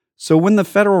So when the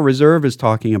Federal Reserve is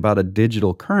talking about a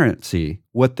digital currency,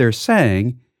 what they're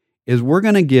saying is we're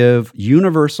going to give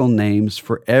universal names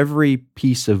for every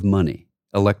piece of money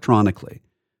electronically,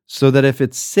 so that if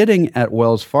it's sitting at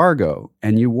Wells Fargo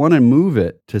and you want to move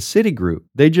it to Citigroup,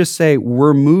 they just say,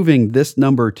 we're moving this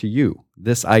number to you,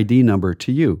 this ID number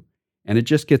to you, and it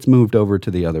just gets moved over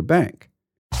to the other bank.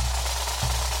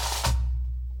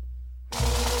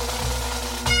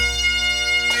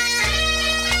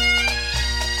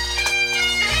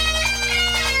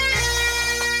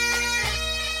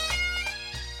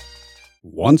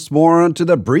 Once more unto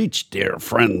the breach, dear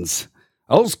friends.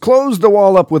 Else close the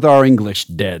wall up with our English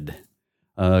dead.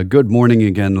 Good morning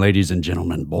again, ladies and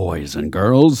gentlemen, boys and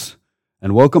girls,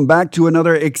 and welcome back to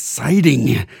another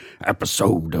exciting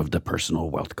episode of the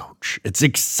Personal Wealth Coach. It's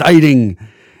exciting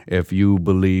if you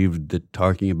believe that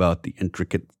talking about the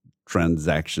intricate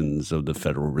transactions of the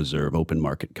Federal Reserve Open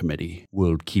Market Committee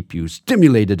will keep you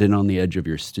stimulated and on the edge of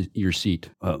your seat.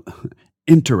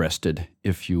 Interested,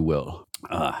 if you will.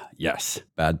 Yes,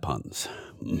 bad puns.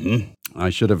 I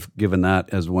should have given that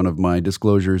as one of my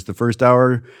disclosures the first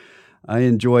hour. I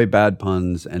enjoy bad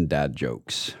puns and dad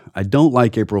jokes. I don't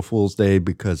like April Fool's Day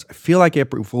because I feel like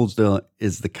April Fool's Day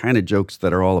is the kind of jokes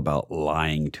that are all about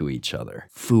lying to each other,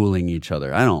 fooling each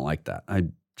other. I don't like that.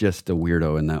 I'm just a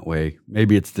weirdo in that way.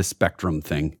 Maybe it's the spectrum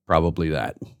thing. Probably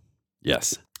that.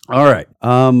 Yes. All right.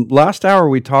 Last hour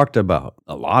we talked about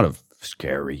a lot of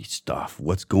scary stuff.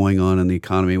 What's going on in the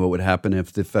economy? What would happen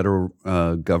if the federal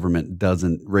government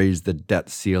doesn't raise the debt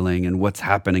ceiling? And what's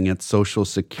happening at Social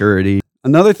Security?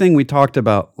 Another thing we talked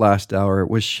about last hour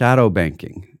was shadow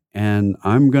banking. And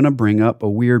I'm going to bring up a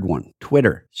weird one.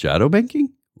 Twitter. Shadow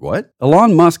banking? What?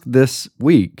 Elon Musk this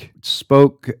week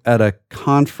spoke at a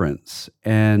conference.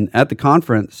 And at the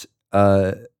conference,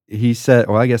 he said,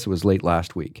 well, I guess it was late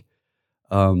last week.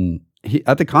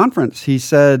 At the conference, he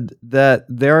said that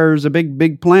there's a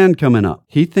big plan coming up.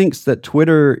 He thinks that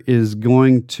Twitter is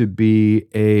going to be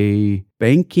a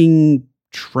banking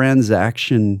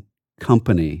transaction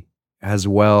company as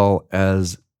well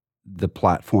as the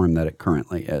platform that it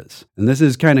currently is. And this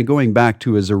is kind of going back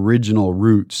to his original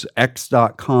roots.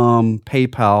 X.com,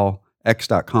 PayPal.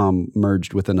 X.com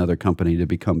merged with another company to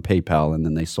become PayPal, and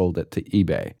then they sold it to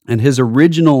eBay. And his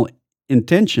original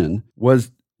intention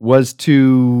was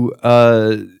to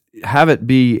have it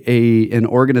be an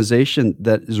organization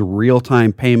that is a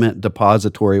real-time payment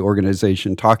depository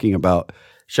organization talking about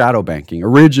shadow banking.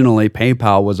 Originally,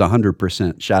 PayPal was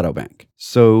 100% shadow bank.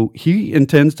 So he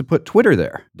intends to put Twitter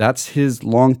there. That's his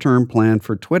long-term plan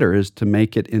for Twitter, is to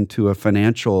make it into a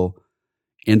financial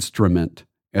instrument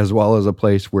as well as a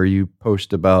place where you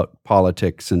post about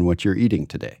politics and what you're eating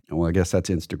today. Well, I guess that's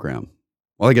Instagram.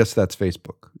 Well, I guess that's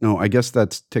Facebook. No, I guess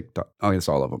that's TikTok. I guess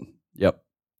all of them. Yep.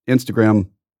 Instagram,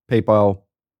 PayPal.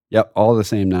 Yep. All the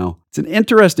same now. It's an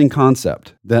interesting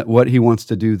concept that what he wants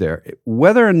to do there.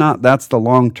 Whether or not that's the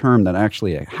long term that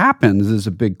actually happens is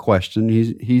a big question.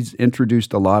 He's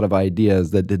introduced a lot of ideas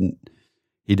that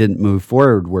he didn't move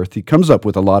forward with. He comes up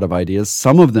with a lot of ideas.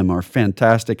 Some of them are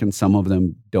fantastic and some of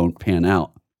them don't pan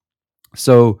out.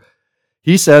 So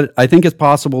he said, I think it's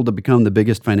possible to become the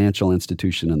biggest financial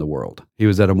institution in the world. He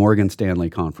was at a Morgan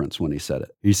Stanley conference when he said it.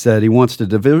 He said he wants to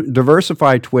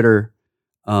diversify Twitter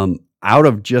out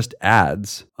of just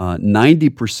ads.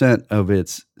 90% of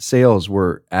its sales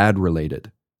were ad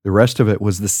related. The rest of it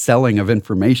was the selling of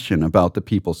information about the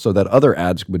people so that other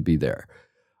ads would be there.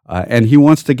 And he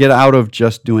wants to get out of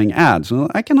just doing ads. Well,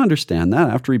 I can understand that.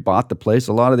 After he bought the place,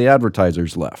 a lot of the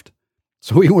advertisers left.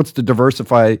 So he wants to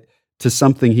diversify to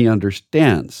something he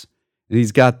understands. And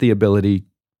he's got the ability,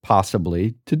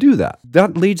 possibly, to do that.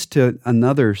 That leads to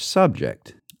another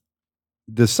subject.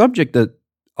 The subject that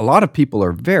a lot of people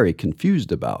are very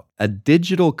confused about. A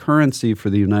digital currency for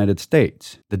the United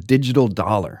States. The digital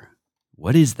dollar.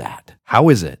 What is that? How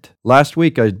is it? Last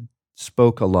week, I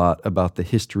spoke a lot about the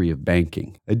history of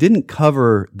banking. I didn't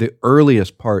cover the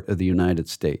earliest part of the United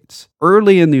States.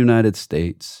 Early in the United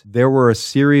States, there were a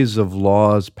series of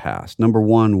laws passed. Number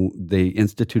one, they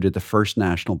instituted the first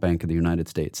national bank of the United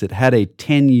States. It had a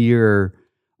 10-year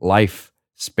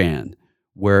lifespan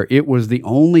where it was the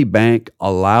only bank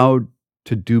allowed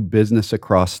to do business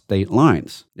across state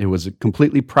lines. It was a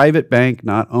completely private bank,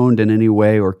 not owned in any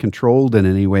way or controlled in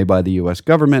any way by the U.S.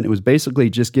 government. It was basically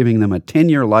just giving them a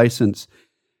 10-year license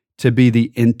to be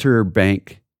the interstate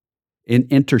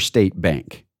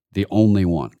bank, the only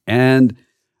one. And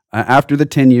after the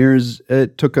 10 years,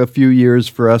 it took a few years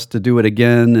for us to do it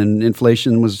again, and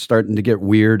inflation was starting to get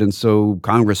weird. And so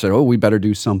Congress said, oh, we better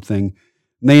do something.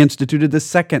 And they instituted the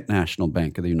Second National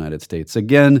Bank of the United States.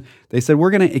 Again, they said,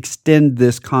 we're going to extend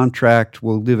this contract.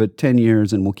 We'll give it 10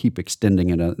 years and we'll keep extending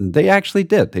it. And they actually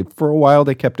did. For a while,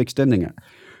 they kept extending it.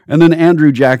 And then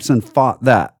Andrew Jackson fought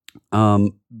that.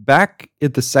 Back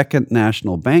at the Second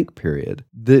National Bank period,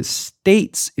 the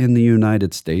states in the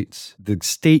United States, the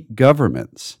state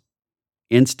governments,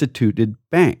 instituted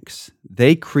banks.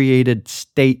 They created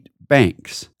state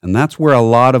banks. And that's where a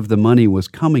lot of the money was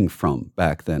coming from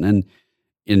back then. And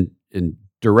in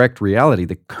direct reality,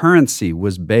 the currency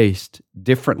was based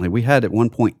differently. We had at one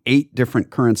point 8 different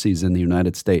currencies in the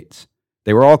United States.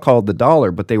 They were all called the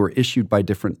dollar, but they were issued by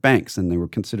different banks, and they were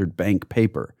considered bank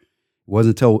paper. It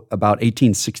wasn't until about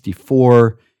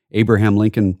 1864 Abraham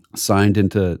Lincoln signed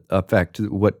into effect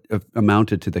what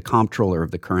amounted to the comptroller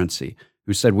of the currency,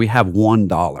 who said, we have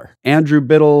 $1. Andrew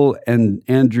Biddle and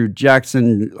Andrew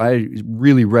Jackson, I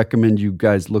really recommend you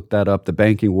guys look that up. The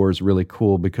banking war is really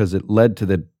cool because it led to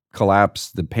the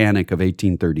collapse, the panic of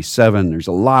 1837. There's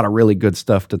a lot of really good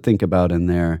stuff to think about in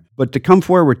there. But to come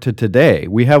forward to today,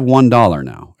 we have $1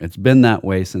 now. It's been that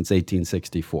way since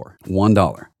 1864.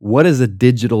 $1. What is a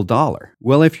digital dollar?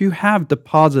 Well, if you have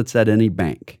deposits at any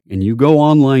bank and you go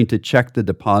online to check the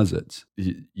deposits,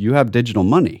 you have digital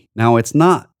money. Now, it's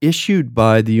not issued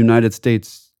by the United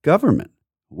States government.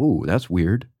 Ooh, that's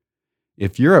weird.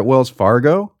 If you're at Wells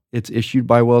Fargo, it's issued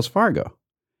by Wells Fargo.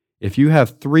 If you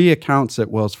have 3 accounts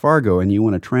at Wells Fargo and you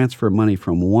want to transfer money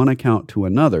from one account to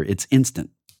another, it's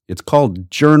instant. It's called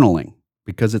journaling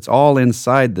because it's all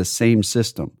inside the same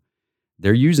system.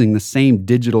 They're using the same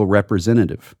digital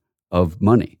representative of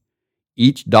money.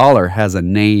 Each dollar has a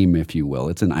name, if you will.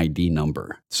 It's an ID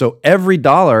number. So every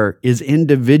dollar is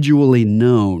individually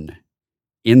known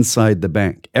inside the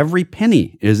bank. Every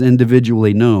penny is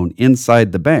individually known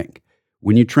inside the bank.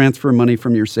 When you transfer money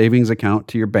from your savings account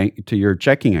to your bank to your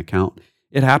checking account,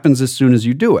 it happens as soon as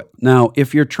you do it. Now,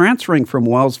 if you're transferring from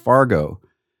Wells Fargo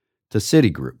to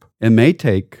Citigroup, it may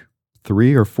take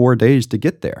 3 or 4 days to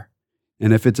get there.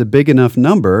 And if it's a big enough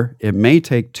number, it may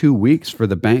take 2 weeks for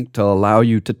the bank to allow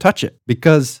you to touch it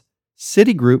because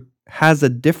Citigroup has a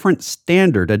different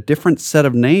standard, a different set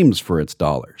of names for its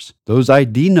dollars. Those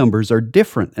ID numbers are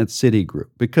different at Citigroup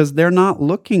because they're not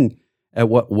looking at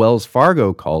what Wells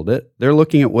Fargo called it. They're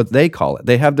looking at what they call it.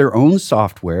 They have their own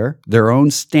software, their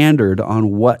own standard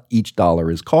on what each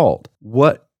dollar is called.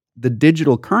 What the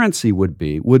digital currency would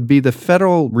be the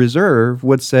Federal Reserve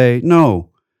would say, no,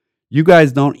 you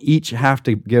guys don't each have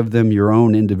to give them your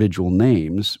own individual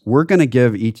names. We're going to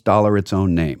give each dollar its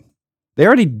own name. They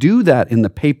already do that in the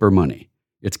paper money.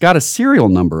 It's got a serial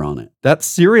number on it. That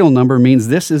serial number means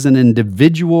this is an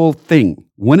individual thing.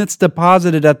 When it's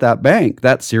deposited at that bank,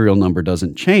 that serial number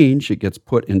doesn't change. It gets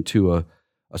put into a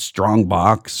strong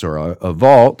box or a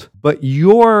vault. But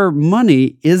your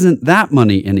money isn't that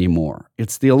money anymore.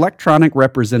 It's the electronic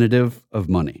representative of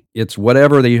money. It's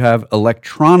whatever that you have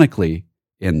electronically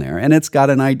in there, and it's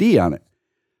got an ID on it.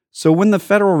 So when the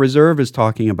Federal Reserve is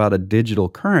talking about a digital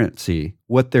currency,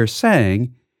 what they're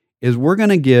saying is we're going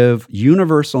to give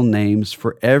universal names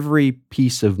for every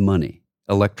piece of money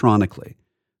electronically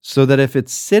so that if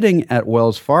it's sitting at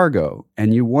Wells Fargo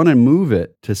and you want to move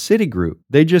it to Citigroup,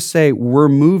 they just say, we're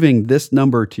moving this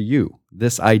number to you,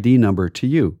 this ID number to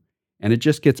you, and it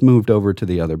just gets moved over to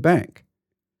the other bank.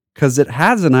 Because it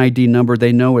has an ID number,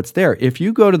 they know it's there. If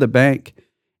you go to the bank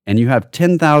and you have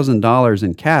 $10,000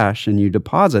 in cash and you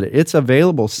deposit it, it's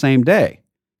available same day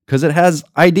because it has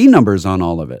ID numbers on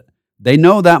all of it. They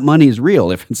know that money's real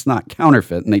if it's not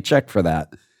counterfeit, and they check for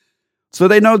that. So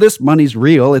they know this money's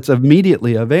real. It's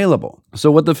immediately available. So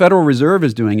what the Federal Reserve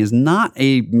is doing is not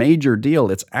a major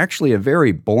deal. It's actually a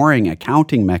very boring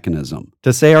accounting mechanism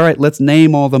to say, all right, let's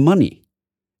name all the money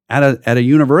at a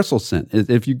universal sense.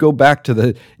 If you go back to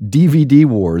the DVD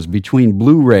wars between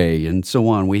Blu-ray and so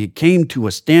on, we came to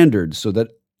a standard so that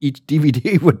each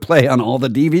DVD would play on all the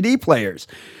DVD players.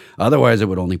 Otherwise, it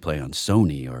would only play on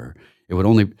Sony, or it would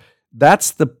only...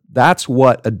 That's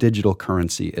what a digital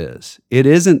currency is. It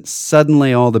isn't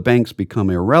suddenly all the banks become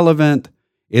irrelevant.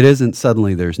 It isn't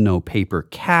suddenly there's no paper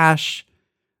cash.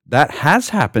 That has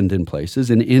happened in places.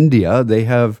 In India, they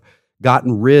have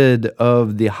gotten rid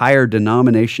of the higher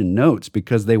denomination notes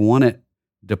because they want it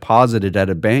deposited at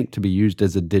a bank to be used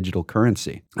as a digital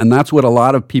currency. And that's what a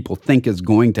lot of people think is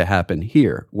going to happen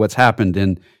here, what's happened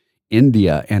in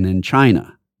India and in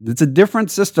China. It's a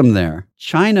different system there.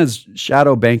 China's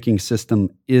shadow banking system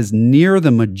is near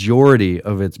the majority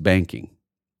of its banking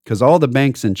because all the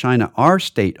banks in China are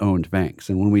state-owned banks.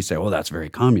 And when we say, well, that's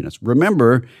very communist,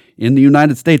 remember, in the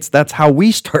United States, that's how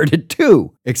we started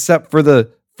too, except for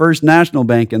the First National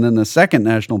Bank and then the Second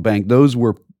National Bank. Those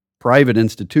were private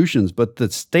institutions, but the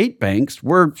state banks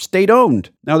were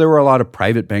state-owned. Now, there were a lot of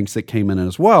private banks that came in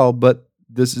as well, but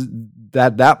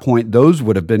at that point, those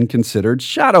would have been considered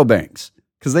shadow banks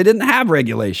because they didn't have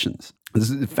regulations. This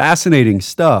is fascinating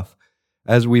stuff.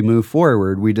 As we move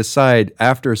forward, we decide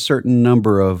after a certain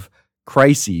number of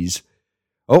crises,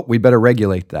 we better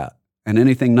regulate that. And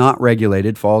anything not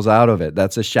regulated falls out of it.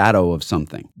 That's a shadow of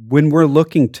something. When we're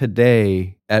looking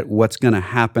today at what's going to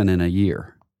happen in a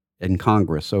year in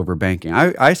Congress over banking,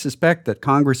 I suspect that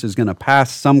Congress is going to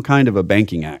pass some kind of a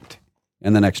banking act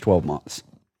in the next 12 months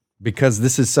because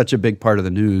this is such a big part of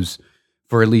the news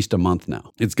for at least a month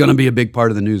now. It's going to be a big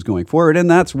part of the news going forward, and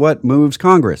that's what moves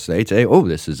Congress. They say,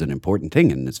 this is an important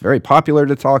thing, and it's very popular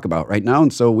to talk about right now,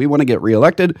 and so we want to get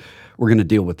reelected. We're going to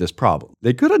deal with this problem.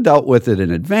 They could have dealt with it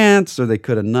in advance, or they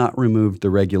could have not removed the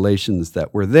regulations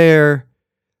that were there.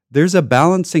 There's a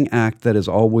balancing act that is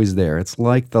always there. It's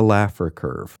like the Laffer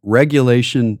curve.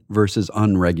 Regulation versus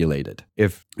unregulated.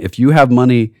 If you have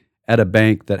money at a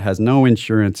bank that has no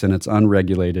insurance and it's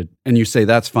unregulated, and you say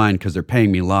that's fine because they're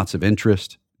paying me lots of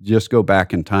interest, just go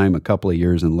back in time a couple of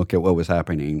years and look at what was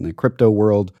happening in the crypto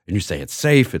world, and you say it's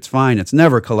safe, it's fine, it's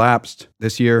never collapsed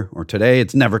this year or today,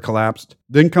 it's never collapsed.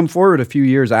 Then come forward a few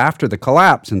years after the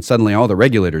collapse, and suddenly all the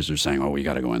regulators are saying, we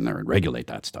got to go in there and regulate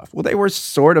that stuff. Well, they were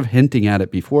sort of hinting at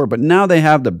it before, but now they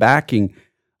have the backing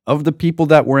of the people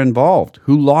that were involved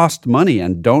who lost money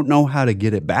and don't know how to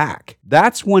get it back.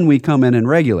 That's when we come in and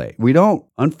regulate.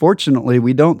 Unfortunately,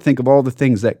 we don't think of all the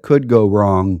things that could go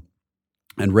wrong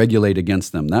and regulate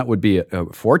against them. That would be,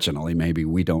 fortunately, maybe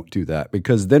we don't do that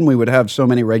because then we would have so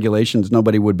many regulations,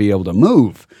 nobody would be able to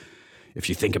move. If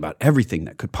you think about everything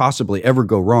that could possibly ever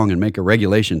go wrong and make a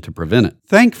regulation to prevent it.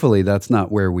 Thankfully, that's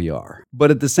not where we are.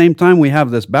 But at the same time, we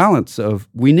have this balance of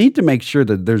we need to make sure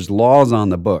that there's laws on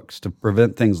the books to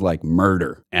prevent things like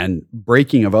murder and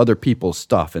breaking of other people's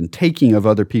stuff and taking of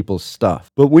other people's stuff.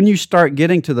 But when you start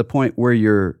getting to the point where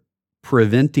you're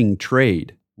preventing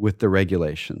trade with the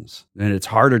regulations, and it's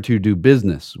harder to do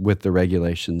business with the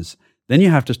regulations, then you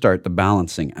have to start the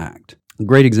balancing act. A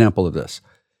great example of this.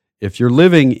 If you're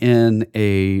living in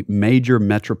a major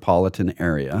metropolitan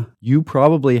area, you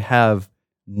probably have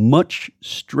much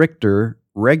stricter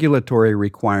regulatory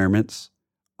requirements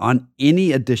on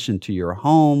any addition to your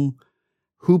home,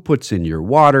 who puts in your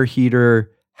water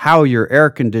heater, how your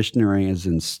air conditioner is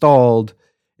installed.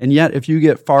 And yet, if you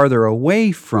get farther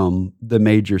away from the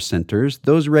major centers,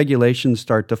 those regulations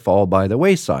start to fall by the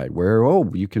wayside, where,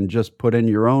 you can just put in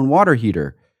your own water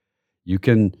heater. You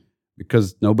can,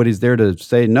 because nobody's there to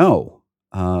say no.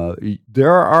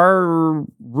 There are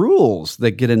rules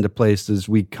that get into place as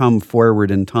we come forward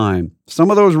in time.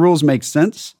 Some of those rules make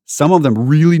sense. Some of them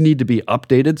really need to be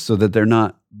updated so that they're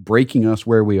not breaking us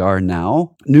where we are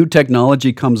now. New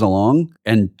technology comes along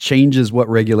and changes what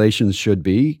regulations should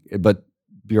be, but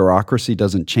bureaucracy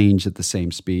doesn't change at the same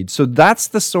speed. So that's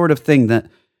the sort of thing that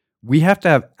we have to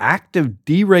have active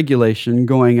deregulation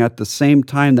going at the same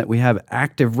time that we have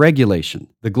active regulation.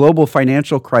 The global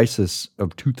financial crisis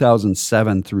of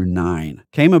 2007 through 9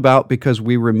 came about because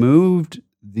we removed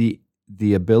the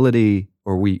ability,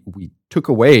 or we took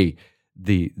away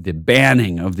the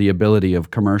banning of the ability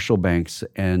of commercial banks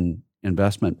and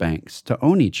investment banks to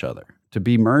own each other, to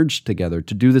be merged together,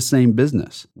 to do the same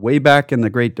business. Way back in the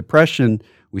Great Depression,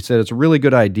 we said it's a really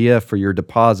good idea for your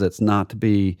deposits not to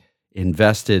be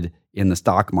invested in the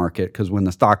stock market, because when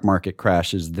the stock market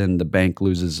crashes, then the bank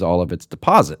loses all of its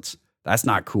deposits. That's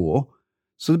not cool.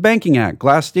 So the Banking Act,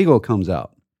 Glass-Steagall comes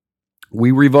out.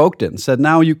 We revoked it and said,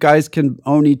 now you guys can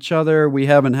own each other. We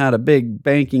haven't had a big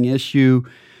banking issue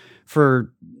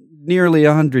for nearly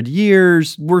 100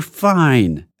 years. We're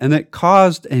fine. And it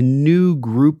caused a new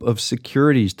group of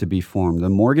securities to be formed, the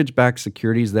mortgage-backed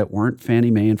securities that weren't Fannie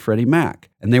Mae and Freddie Mac.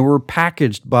 And they were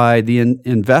packaged by the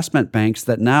investment banks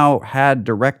that now had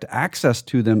direct access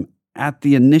to them at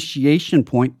the initiation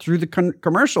point through the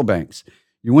commercial banks.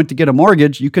 You went to get a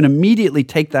mortgage, you can immediately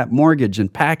take that mortgage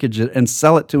and package it and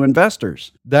sell it to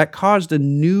investors. That caused a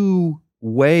new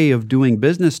way of doing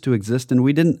business to exist, and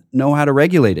we didn't know how to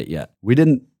regulate it yet. We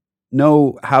didn't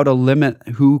know how to limit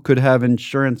who could have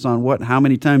insurance on what, how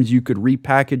many times you could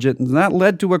repackage it, and that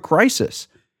led to a crisis,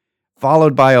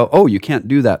 followed by you can't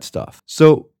do that stuff.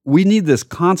 So we need this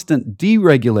constant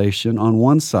deregulation on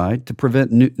one side to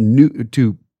prevent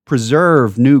to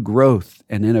preserve new growth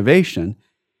and innovation,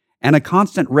 and a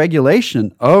constant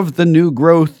regulation of the new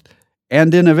growth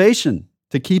and innovation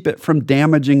to keep it from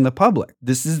damaging the public.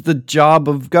 This is the job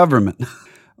of government.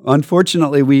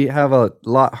 Unfortunately, we have a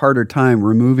lot harder time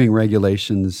removing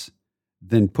regulations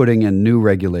than putting in new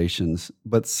regulations.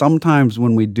 But sometimes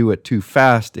when we do it too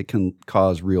fast, it can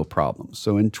cause real problems.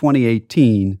 So in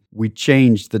 2018, we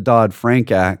changed the Dodd-Frank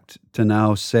Act to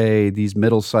now say these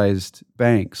middle-sized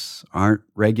banks aren't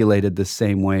regulated the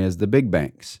same way as the big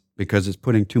banks because it's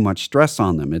putting too much stress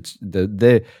on them.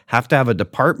 They have to have a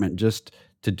department just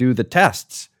to do the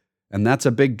tests. And that's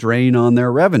a big drain on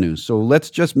their revenue. So let's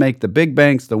just make the big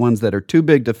banks, the ones that are too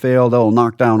big to fail, they'll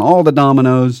knock down all the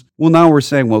dominoes. Well, now we're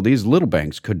saying, well, these little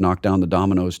banks could knock down the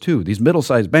dominoes too. These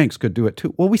middle-sized banks could do it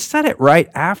too. Well, we said it right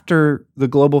after the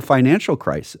global financial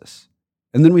crisis.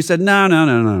 And then we said,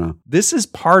 no. This is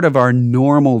part of our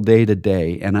normal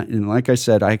day-to-day. And like I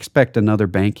said, I expect another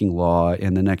banking law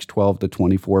in the next 12 to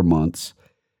 24 months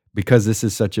because this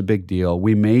is such a big deal.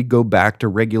 We may go back to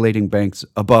regulating banks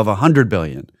above $100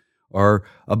 billion. Or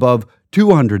above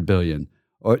 200 billion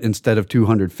or instead of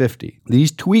 250.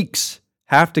 These tweaks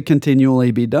have to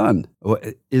continually be done.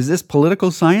 Is this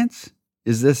political science?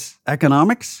 Is this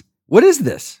economics? What is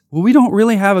this? Well, we don't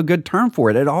really have a good term for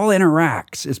it. It all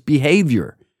interacts. It's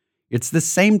behavior. It's the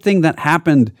same thing that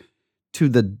happened to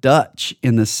the Dutch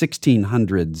in the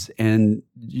 1600s, and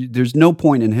there's no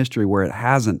point in history where it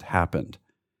hasn't happened.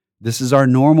 This is our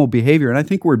normal behavior, and I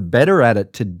think we're better at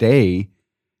it today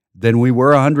than we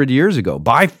were 100 years ago.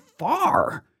 By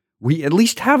far, we at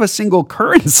least have a single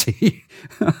currency.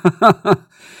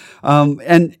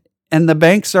 And the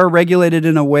banks are regulated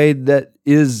in a way that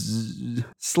is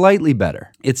slightly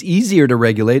better. It's easier to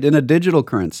regulate in a digital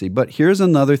currency. But here's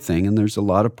another thing, and there's a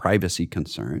lot of privacy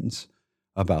concerns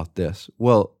about this.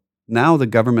 Well, now the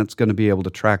government's going to be able to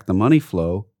track the money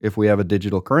flow if we have a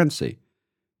digital currency,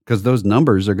 because those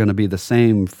numbers are going to be the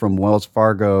same from Wells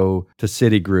Fargo to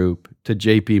Citigroup to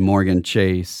JP Morgan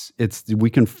Chase.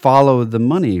 We can follow the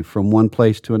money from one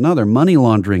place to another. Money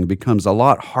laundering becomes a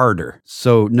lot harder.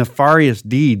 So nefarious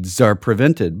deeds are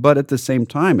prevented. But at the same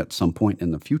time, at some point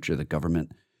in the future, the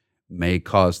government may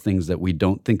cause things that we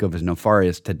don't think of as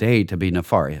nefarious today to be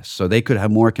nefarious. So they could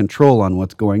have more control on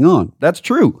what's going on. That's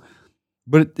true.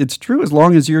 But it's true as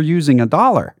long as you're using a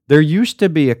dollar. There used to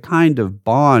be a kind of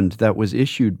bond that was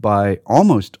issued by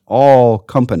almost all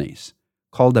companies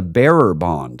called a bearer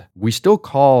bond. We still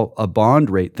call a bond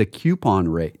rate the coupon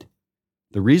rate.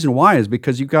 The reason why is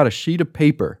because you've got a sheet of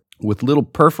paper with little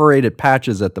perforated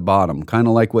patches at the bottom, kind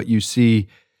of like what you see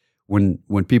when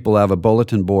people have a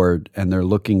bulletin board and they're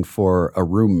looking for a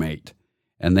roommate.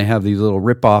 And they have these little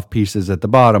rip-off pieces at the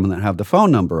bottom that have the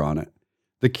phone number on it.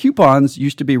 The coupons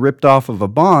used to be ripped off of a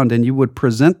bond, and you would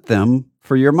present them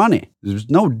for your money. There's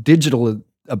no digital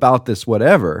about this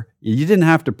whatever. You didn't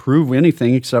have to prove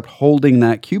anything except holding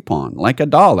that coupon. Like a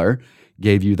dollar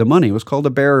gave you the money. It was called a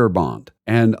bearer bond.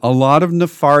 And a lot of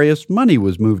nefarious money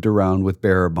was moved around with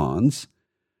bearer bonds.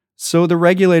 So the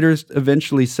regulators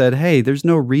eventually said, hey, there's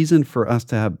no reason for us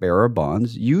to have bearer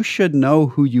bonds. You should know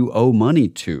who you owe money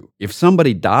to. If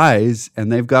somebody dies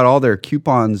and they've got all their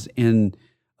coupons in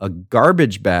a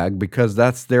garbage bag because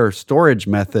that's their storage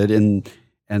method and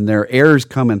their heirs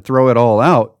come and throw it all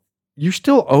out, you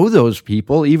still owe those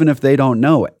people even if they don't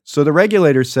know it. So the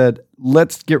regulator said,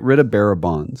 let's get rid of bearer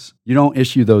bonds. You don't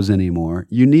issue those anymore.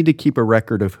 You need to keep a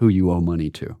record of who you owe money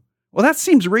to. Well, that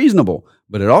seems reasonable,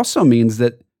 but it also means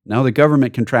that now the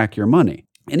government can track your money.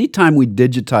 Anytime we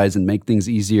digitize and make things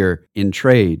easier in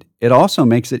trade, it also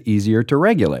makes it easier to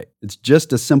regulate. It's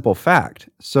just a simple fact.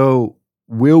 So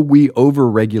will we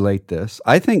over-regulate this?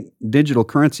 I think digital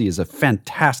currency is a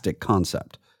fantastic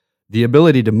concept. The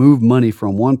ability to move money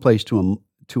from one place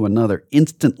to another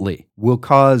instantly will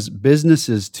cause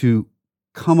businesses to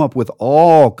come up with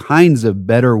all kinds of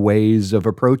better ways of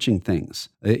approaching things.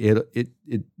 It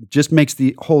just makes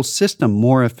the whole system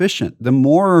more efficient. The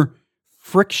more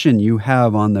friction you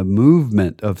have on the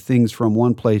movement of things from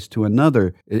one place to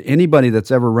another, anybody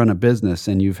that's ever run a business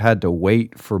and you've had to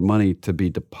wait for money to be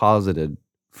deposited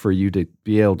for you to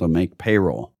be able to make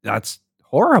payroll, that's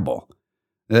horrible.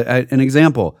 An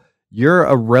example, you're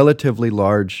a relatively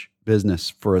large business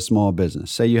for a small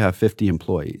business. Say you have 50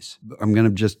 employees. I'm going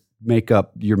to just make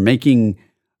up, you're making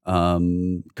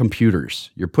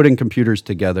computers. You're putting computers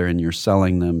together and you're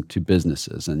selling them to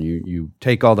businesses. And you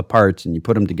take all the parts and you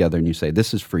put them together and you say,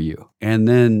 this is for you. And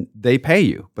then they pay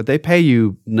you. But they pay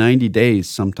you 90 days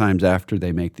sometimes after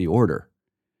they make the order.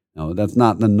 Now, that's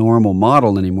not the normal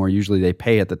model anymore. Usually they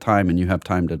pay at the time and you have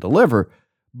time to deliver.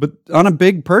 But on a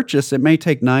big purchase, it may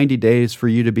take 90 days for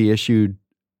you to be issued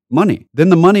money. Then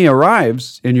the money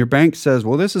arrives and your bank says,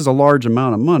 well, this is a large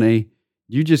amount of money.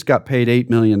 You just got paid $8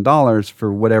 million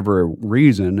for whatever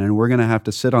reason, and we're going to have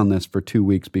to sit on this for 2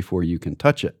 weeks before you can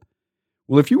touch it.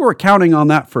 Well, if you were counting on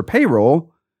that for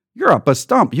payroll, you're up a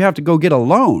stump. You have to go get a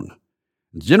loan.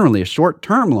 It's generally a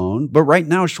short-term loan, but right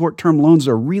now short-term loans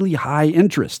are really high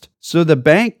interest. So the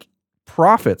bank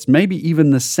profits, maybe even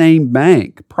the same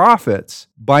bank profits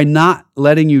by not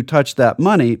letting you touch that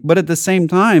money, but at the same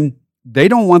time, they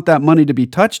don't want that money to be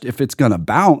touched if it's going to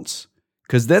bounce,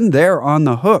 because then they're on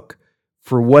the hook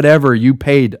for whatever you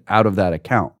paid out of that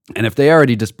account. And if they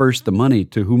already dispersed the money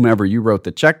to whomever you wrote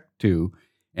the check to,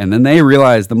 and then they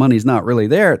realize the money's not really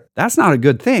there, that's not a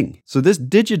good thing. So this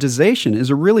digitization is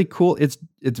a really cool, it's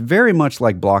very much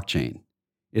like blockchain.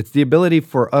 It's the ability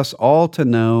for us all to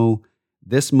know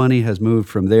this money has moved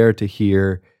from there to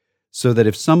here, so that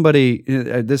if somebody,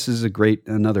 this is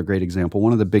another great example.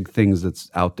 One of the big things that's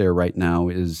out there right now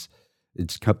is,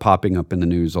 it's popping up in the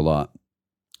news a lot,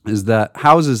 is that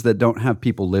houses that don't have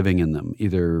people living in them,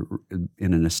 either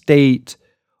in an estate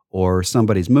or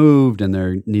somebody's moved and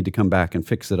they need to come back and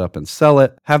fix it up and sell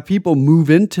it, have people move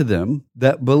into them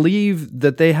that believe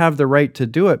that they have the right to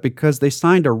do it because they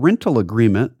signed a rental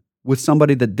agreement with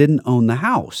somebody that didn't own the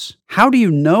house. How do you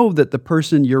know that the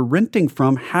person you're renting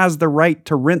from has the right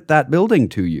to rent that building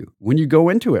to you when you go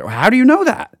into it? How do you know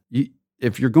that?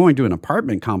 If you're going to an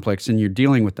apartment complex and you're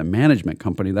dealing with the management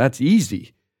company, that's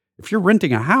easy. If you're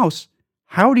renting a house,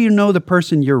 how do you know the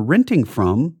person you're renting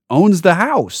from owns the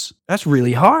house? That's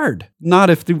really hard. Not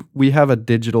if we have a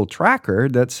digital tracker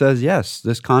that says, yes,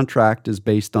 this contract is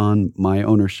based on my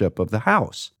ownership of the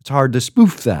house. It's hard to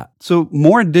spoof that. So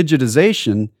more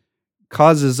digitization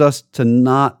causes us to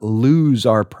not lose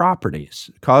our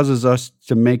properties. It causes us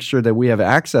to make sure that we have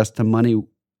access to money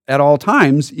at all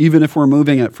times, even if we're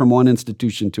moving it from one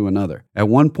institution to another. At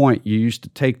one point, you used to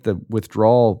take the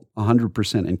withdrawal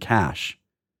 100% in cash,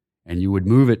 and you would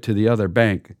move it to the other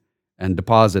bank and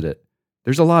deposit it.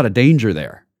 There's a lot of danger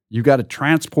there. You've got to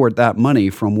transport that money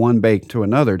from one bank to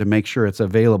another to make sure it's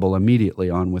available immediately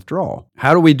on withdrawal.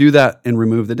 How do we do that and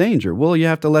remove the danger? Well, you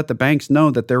have to let the banks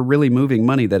know that they're really moving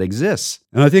money that exists.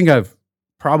 And I think I've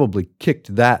probably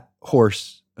kicked that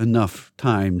horse enough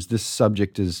times. This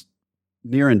subject is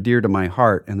near and dear to my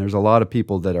heart, and there's a lot of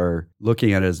people that are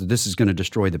looking at it as this is going to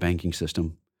destroy the banking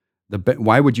system.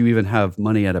 Why would you even have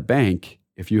money at a bank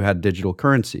if you had digital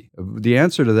currency? The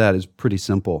answer to that is pretty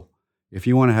simple. If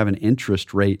you want to have an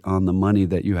interest rate on the money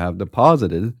that you have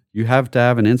deposited, you have to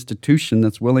have an institution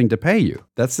that's willing to pay you.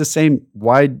 That's the same.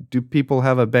 Why do people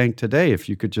have a bank today if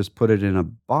you could just put it in a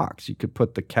box? You could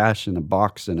put the cash in a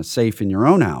box in a safe in your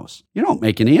own house. You don't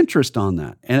make any interest on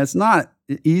that. And it's not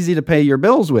easy to pay your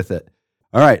bills with it.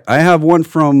 All right, I have one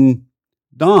from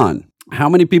Don. How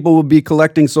many people will be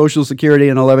collecting Social Security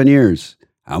in 11 years?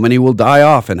 How many will die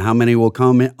off and how many will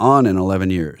come on in 11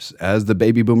 years? As the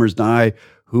baby boomers die,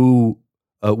 who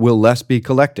will less be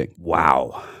collecting?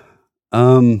 Wow.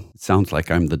 It sounds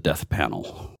like I'm the death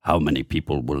panel. How many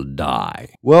people will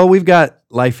die? Well, we've got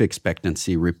life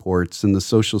expectancy reports and the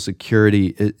Social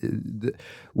Security.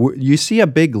 You see a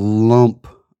big lump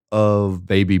of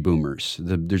baby boomers.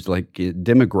 There's like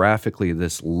demographically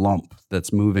this lump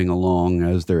that's moving along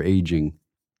as they're aging.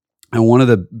 And one of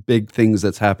the big things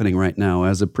that's happening right now,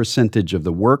 as a percentage of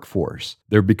the workforce,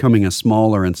 they're becoming a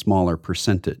smaller and smaller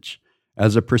percentage.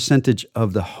 As a percentage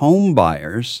of the home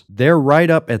buyers, they're right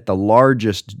up at the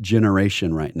largest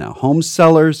generation right now. Home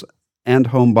sellers and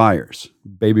home buyers,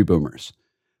 baby boomers.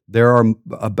 There are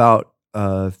about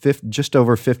just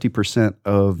over 50%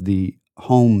 of the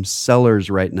home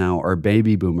sellers right now are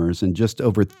baby boomers, and just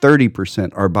over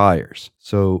 30% are buyers.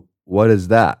 So what is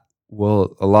that?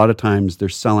 Well, a lot of times they're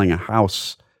selling a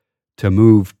house to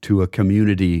move to a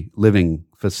community living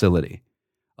facility.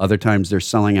 Other times they're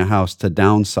selling a house to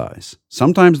downsize.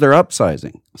 Sometimes they're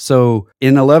upsizing. So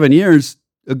in 11 years,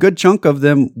 a good chunk of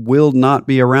them will not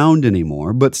be around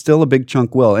anymore, but still a big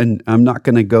chunk will. And I'm not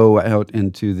going to go out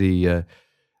into the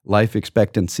life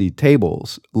expectancy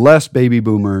tables. Less baby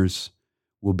boomers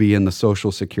will be in the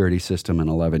Social Security system in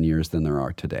 11 years than there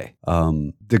are today.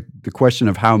 The question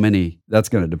of how many, that's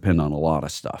going to depend on a lot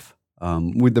of stuff.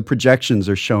 With the projections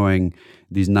are showing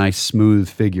these nice smooth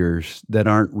figures that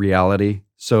aren't reality.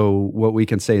 So what we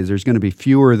can say is there's going to be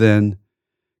fewer than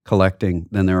collecting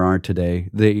than there are today.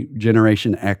 The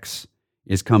Generation X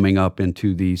is coming up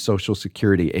into the Social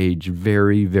Security age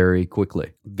very, very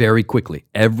quickly. Very quickly.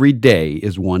 Every day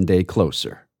is one day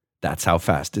closer. That's how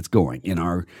fast it's going in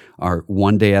our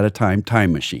one day at a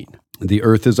time machine. The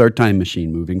Earth is our time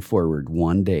machine moving forward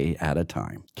one day at a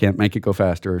time. Can't make it go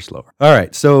faster or slower. All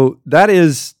right, so that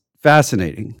is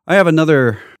fascinating. I have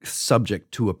another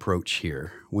subject to approach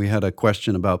here. We had a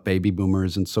question about baby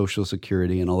boomers and Social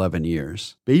Security in 11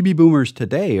 years. Baby boomers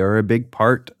today are a big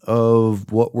part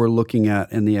of what we're looking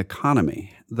at in the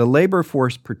economy. The labor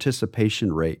force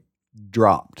participation rate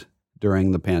dropped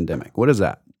during the pandemic. What is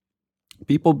that?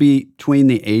 People between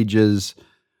the ages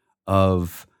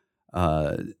of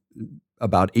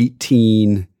about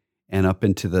 18 and up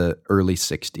into the early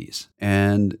 60s.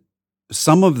 And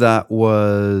some of that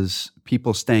was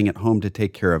people staying at home to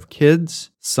take care of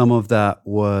kids. Some of that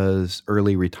was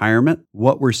early retirement.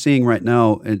 What we're seeing right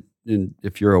now, and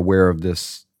if you're aware of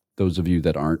this, those of you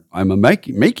that aren't, I'm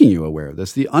making you aware of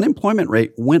this. The unemployment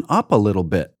rate went up a little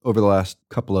bit over the last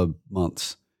couple of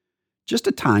months, just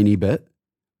a tiny bit.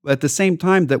 But at the same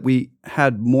time that we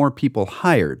had more people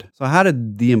hired. So how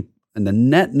did the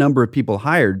net number of people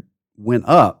hired went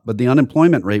up, but the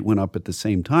unemployment rate went up at the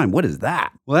same time? What is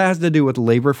that? Well, that has to do with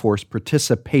labor force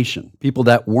participation. People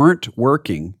that weren't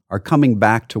working are coming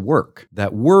back to work,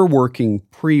 that were working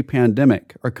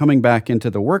pre-pandemic are coming back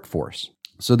into the workforce.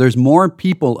 So there's more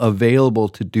people available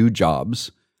to do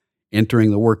jobs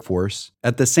entering the workforce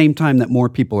at the same time that more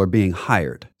people are being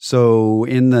hired. So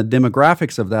in the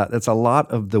demographics of that, that's a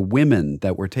lot of the women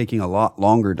that were taking a lot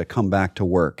longer to come back to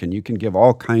work. And you can give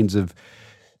all kinds of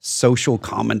social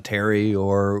commentary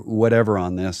or whatever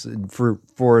on this.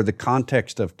 For the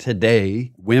context of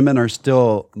today, women are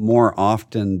still more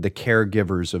often the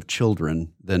caregivers of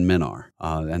children than men are.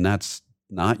 And that's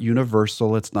not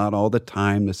universal. It's not all the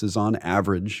time. This is on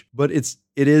average. But it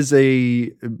is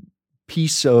a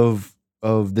piece of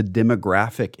the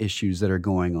demographic issues that are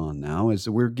going on now, is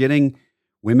that we're getting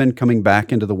women coming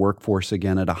back into the workforce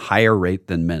again at a higher rate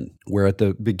than men, where at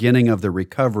the beginning of the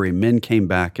recovery, men came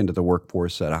back into the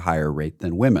workforce at a higher rate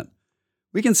than women.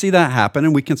 We can see that happen,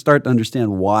 and we can start to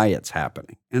understand why it's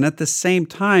happening. And at the same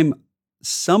time,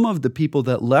 some of the people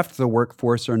that left the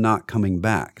workforce are not coming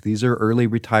back. These are early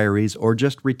retirees or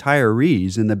just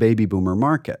retirees in the baby boomer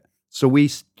market. So we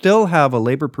still have a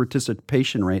labor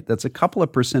participation rate that's a couple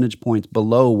of percentage points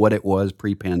below what it was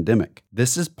pre-pandemic.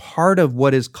 This is part of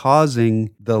what is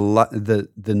causing the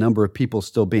number of people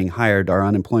still being hired, our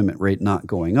unemployment rate not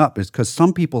going up, is because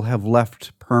some people have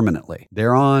left permanently.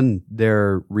 They're on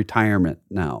their retirement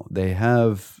now. They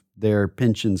have their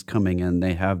pensions coming in.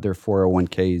 They have their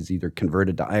 401ks either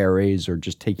converted to IRAs or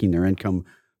just taking their income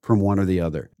from one or the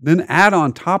other. Then add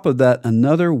on top of that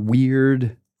another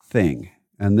weird thing.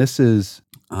 And this is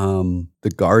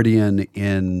the Guardian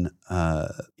in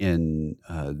the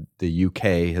UK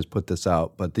has put this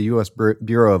out, but the U.S.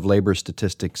 Bureau of Labor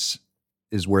Statistics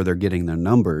is where they're getting their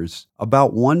numbers.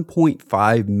 About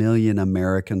 1.5 million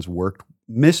Americans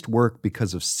missed work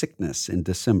because of sickness in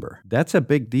December. That's a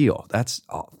big deal. That's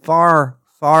far,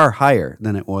 far higher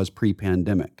than it was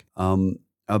pre-pandemic.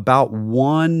 About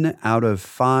 1 out of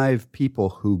 5 people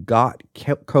who got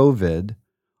COVID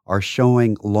are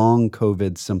showing long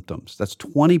COVID symptoms. That's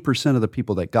 20% of the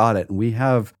people that got it. And we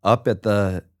have up at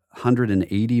the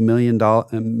 180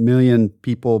 million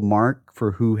people mark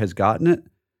for who has gotten it.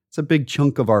 It's a big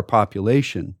chunk of our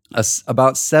population.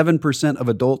 About 7% of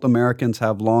adult Americans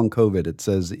have long COVID, it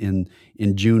says in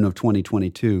June of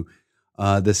 2022.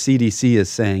 The CDC is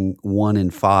saying 1 in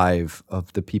 5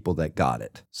 of the people that got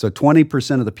it. So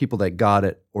 20% of the people that got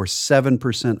it, or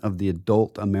 7% of the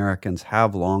adult Americans,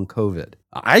 have long COVID.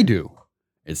 I do.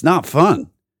 It's not fun.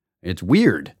 It's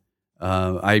weird.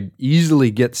 I easily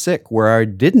get sick where I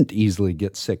didn't easily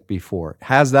get sick before.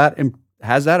 Has that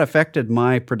affected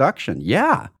my production?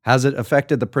 Yeah. Has it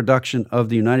affected the production of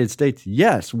the United States?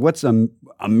 Yes. What's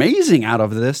amazing out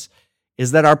of this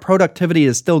is that our productivity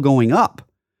is still going up.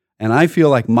 And I feel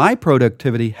like my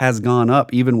productivity has gone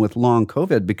up even with long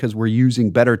COVID because we're using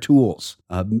better tools,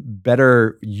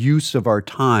 better use of our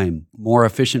time, more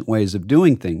efficient ways of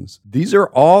doing things. These are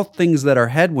all things that are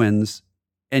headwinds,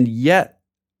 and yet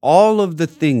all of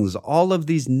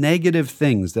these negative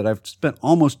things that I've spent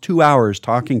almost 2 hours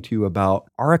talking to you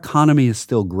about, our economy is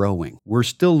still growing. We're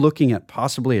still looking at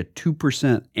possibly a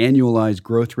 2% annualized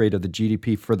growth rate of the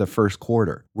GDP for the first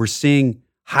quarter. We're seeing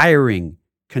hiring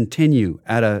continue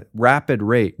at a rapid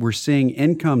rate. We're seeing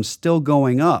income still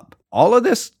going up. All of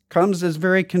this comes as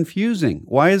very confusing.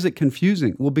 Why is it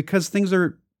confusing? Well, because things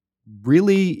are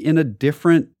really in a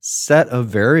different set of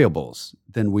variables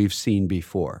than we've seen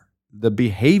before. The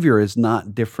behavior is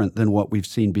not different than what we've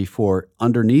seen before.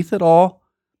 Underneath it all,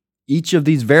 each of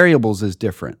these variables is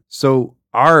different. So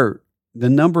the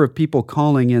number of people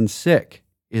calling in sick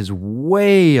is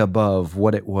way above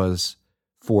what it was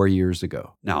 4 years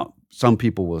ago. Now, some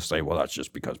people will say, well, that's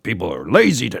just because people are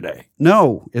lazy today.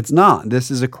 No, it's not.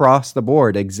 This is across the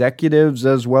board, executives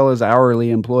as well as hourly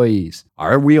employees.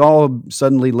 Are we all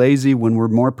suddenly lazy when we're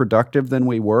more productive than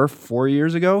we were 4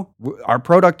 years ago? Our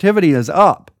productivity is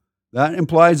up. That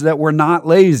implies that we're not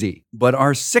lazy, but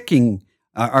our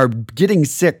getting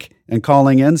sick and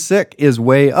calling in sick is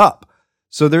way up.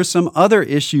 So there's some other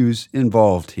issues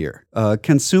involved here.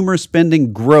 Consumer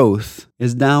spending growth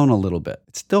is down a little bit.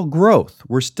 It's still growth.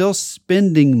 We're still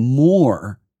spending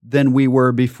more than we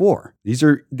were before. These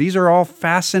are all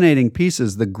fascinating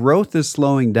pieces. The growth is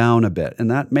slowing down a bit, and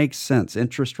that makes sense.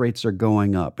 Interest rates are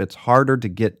going up. It's harder to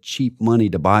get cheap money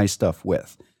to buy stuff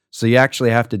with. So you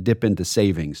actually have to dip into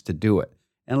savings to do it,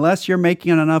 unless you're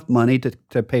making enough money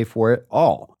to pay for it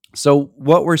all. So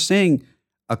what we're seeing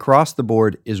across the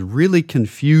board is really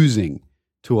confusing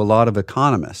to a lot of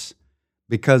economists,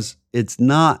 because there's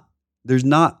not,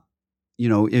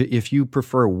 if you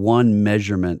prefer one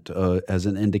measurement as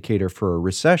an indicator for a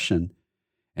recession,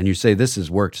 and you say this has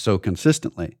worked so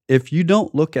consistently, if you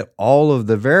don't look at all of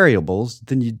the variables,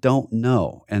 then you don't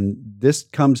know. And this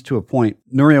comes to a point.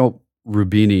 Nouriel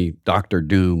Roubini, Dr.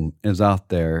 Doom, is out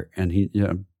there, and he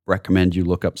recommend you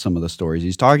look up some of the stories.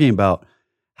 He's talking about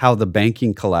how the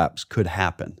banking collapse could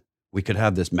happen. We could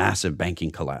have this massive banking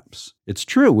collapse. It's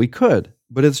true, we could,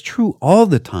 but it's true all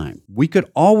the time. We could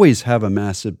always have a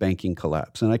massive banking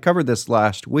collapse. And I covered this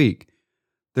last week.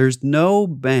 There's no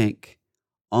bank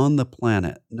on the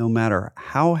planet, no matter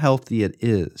how healthy it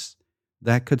is,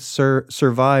 that could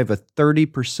survive a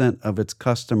 30% of its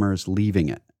customers leaving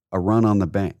it, a run on the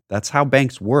bank. That's how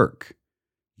banks work.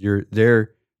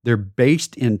 They're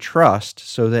based in trust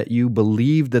so that you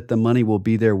believe that the money will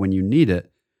be there when you need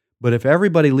it. But if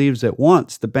everybody leaves at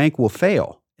once, the bank will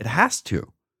fail. It has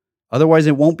to. Otherwise,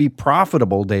 it won't be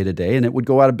profitable day to day, and it would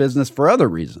go out of business for other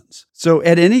reasons. So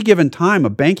at any given time,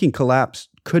 a banking collapse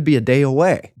could be a day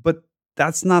away. But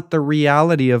that's not the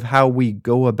reality of how we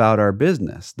go about our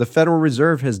business. The Federal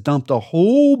Reserve has dumped a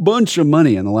whole bunch of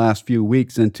money in the last few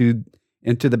weeks into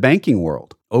the banking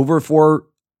world. Over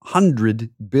 $400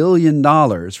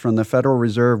 billion from the Federal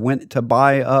Reserve went to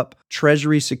buy up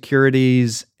Treasury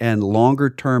securities and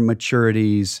longer-term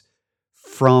maturities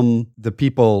from the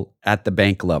people at the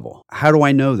bank level. How do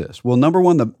I know this? Well, number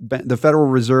one, the Federal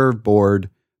Reserve Board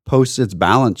posts its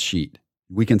balance sheet.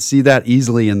 We can see that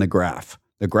easily in the graph.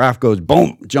 The graph goes,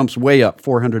 boom, jumps way up,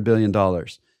 $400 billion.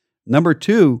 Number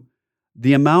two,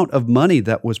 the amount of money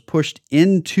that was pushed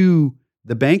into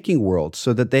the banking world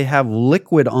so that they have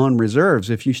liquid on reserves.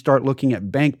 If you start looking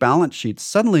at bank balance sheets,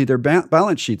 suddenly their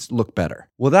balance sheets look better.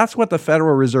 Well, that's what the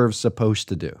Federal Reserve is supposed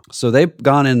to do. So they've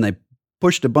gone in, they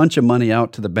pushed a bunch of money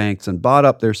out to the banks and bought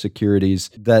up their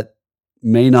securities that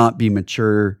may not be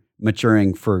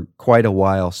maturing for quite a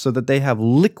while so that they have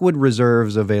liquid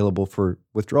reserves available for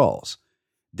withdrawals.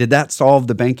 Did that solve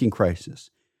the banking crisis?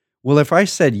 Well, if I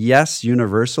said yes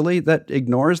universally, that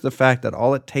ignores the fact that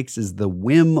all it takes is the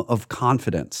whim of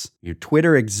confidence.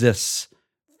 Twitter exists,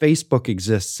 Facebook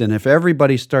exists, and if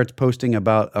everybody starts posting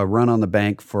about a run on the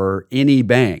bank for any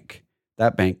bank,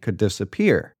 that bank could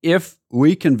disappear. If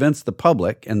we convince the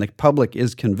public, and the public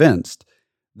is convinced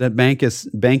that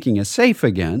banking is safe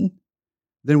again,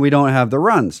 then we don't have the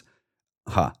runs.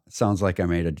 Sounds like I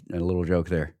made a little joke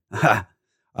there.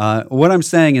 What I'm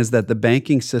saying is that the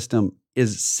banking system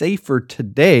is safer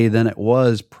today than it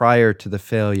was prior to the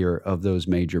failure of those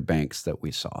major banks that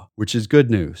we saw, which is good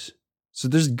news. So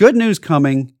there's good news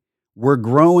coming. We're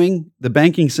growing. The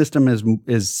banking system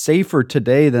is safer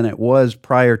today than it was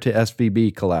prior to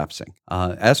SVB collapsing.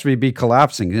 SVB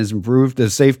collapsing has improved the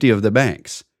safety of the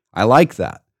banks. I like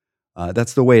that.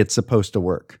 That's the way it's supposed to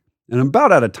work. And I'm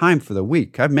about out of time for the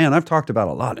week. I've talked about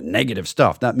a lot of negative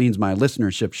stuff. That means my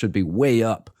listenership should be way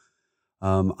up.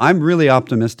 I'm really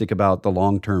optimistic about the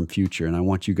long-term future, and I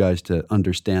want you guys to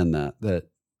understand that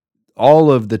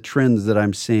all of the trends that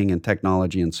I'm seeing in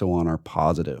technology and so on are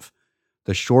positive.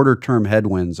 The shorter-term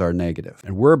headwinds are negative,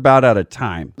 and we're about out of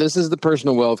time. This is the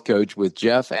Personal Wealth Coach with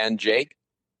Jeff and Jake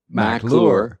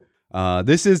McClure.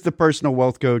 This is the Personal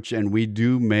Wealth Coach, and we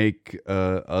do make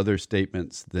other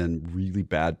statements than really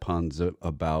bad puns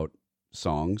about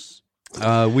songs.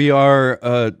 We are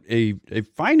a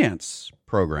finance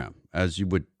program, as you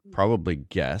would probably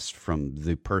guess from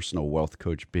the Personal Wealth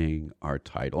Coach being our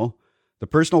title. The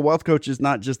Personal Wealth Coach is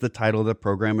not just the title of the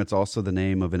program, it's also the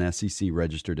name of an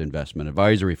SEC-registered investment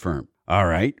advisory firm. All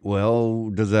right, well,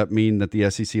 does that mean that the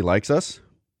SEC likes us?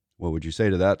 What would you say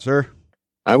to that, sir?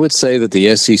 I would say that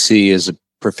the SEC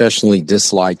professionally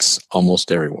dislikes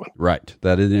almost everyone. Right.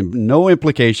 That is no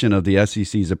implication of the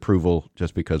SEC's approval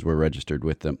just because we're registered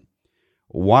with them.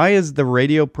 Why is the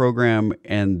radio program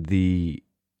and the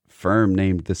firm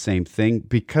named the same thing?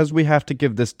 Because we have to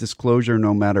give this disclosure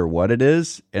no matter what it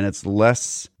is, and it's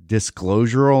less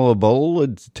disclosurable.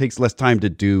 It takes less time to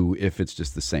do if it's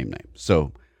just the same name.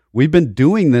 So we've been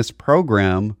doing this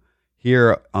program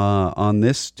here on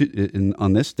this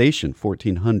station,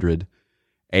 1400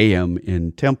 AM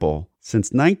in Temple,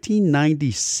 since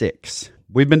 1996.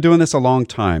 We've been doing this a long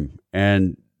time,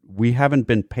 and we haven't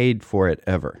been paid for it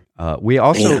ever. We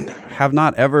also have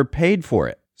not ever paid for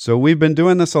it. So we've been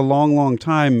doing this a long, long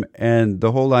time, and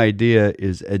the whole idea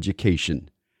is education.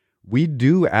 We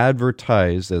do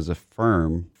advertise as a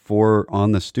firm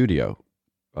on the studio,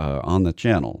 on the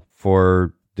channel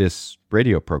for this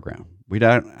radio program. We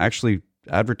don't actually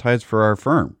advertise for our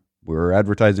firm. We're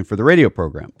advertising for the radio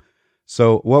program.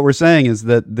 So what we're saying is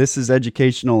that this is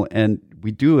educational, and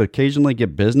we do occasionally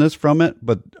get business from it,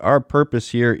 but our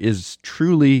purpose here is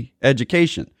truly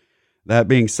education. That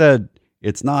being said,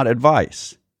 it's not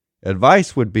advice.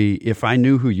 Advice would be if I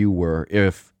knew who you were,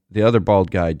 if the other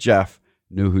bald guy, Jeff,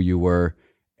 knew who you were,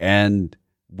 and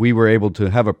we were able to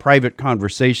have a private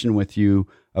conversation with you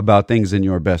about things in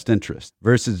your best interest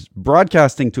versus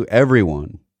broadcasting to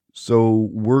everyone. So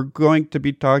we're going to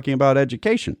be talking about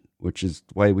education, which is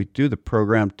why we do the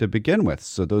program to begin with.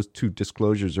 So those two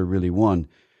disclosures are really one.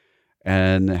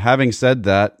 And having said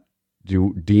that, do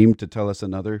you deem to tell us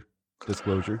another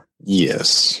disclosure?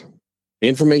 Yes. The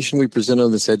information we present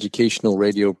on this educational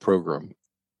radio program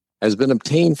has been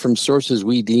obtained from sources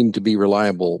we deem to be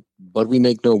reliable, but we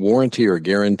make no warranty or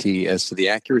guarantee as to the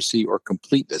accuracy or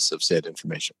completeness of said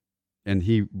information. And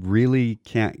he really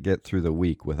can't get through the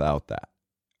week without that.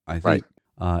 I think Right.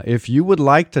 If you would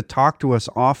like to talk to us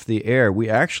off the air, we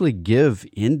actually give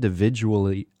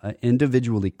individually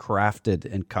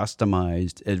crafted and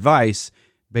customized advice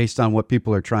based on what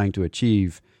people are trying to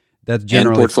achieve. That's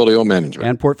generally and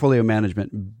portfolio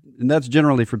management. And that's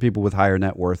generally for people with higher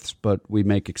net worths, but we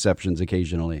make exceptions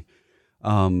occasionally.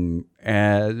 And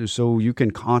so you can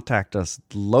contact us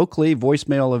locally,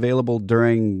 voicemail available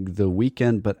during the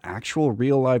weekend, but actual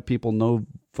real live people, no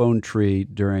phone tree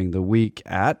during the week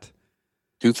at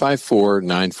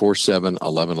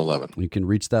 254-947-1111. You can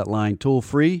reach that line toll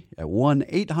free at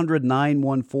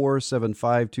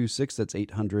 1-800-914-7526. That's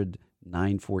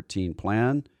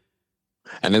 800-914-PLAN.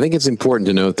 And I think it's important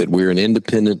to note that we're an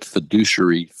independent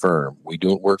fiduciary firm. We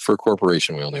don't work for a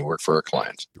corporation. We only work for our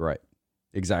clients. Right.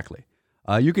 Exactly.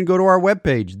 You can go to our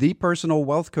webpage,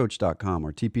 thepersonalwealthcoach.com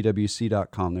or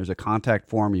tpwc.com. There's a contact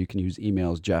form. You can use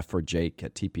emails, Jeff or Jake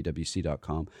at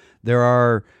tpwc.com. There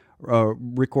are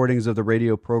recordings of the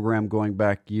radio program going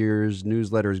back years,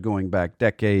 newsletters going back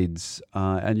decades,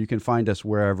 and you can find us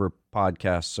wherever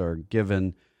podcasts are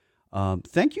given.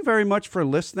 Thank you very much for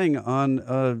listening on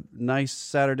a nice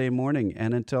Saturday morning.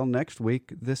 And until next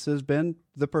week, this has been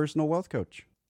The Personal Wealth Coach.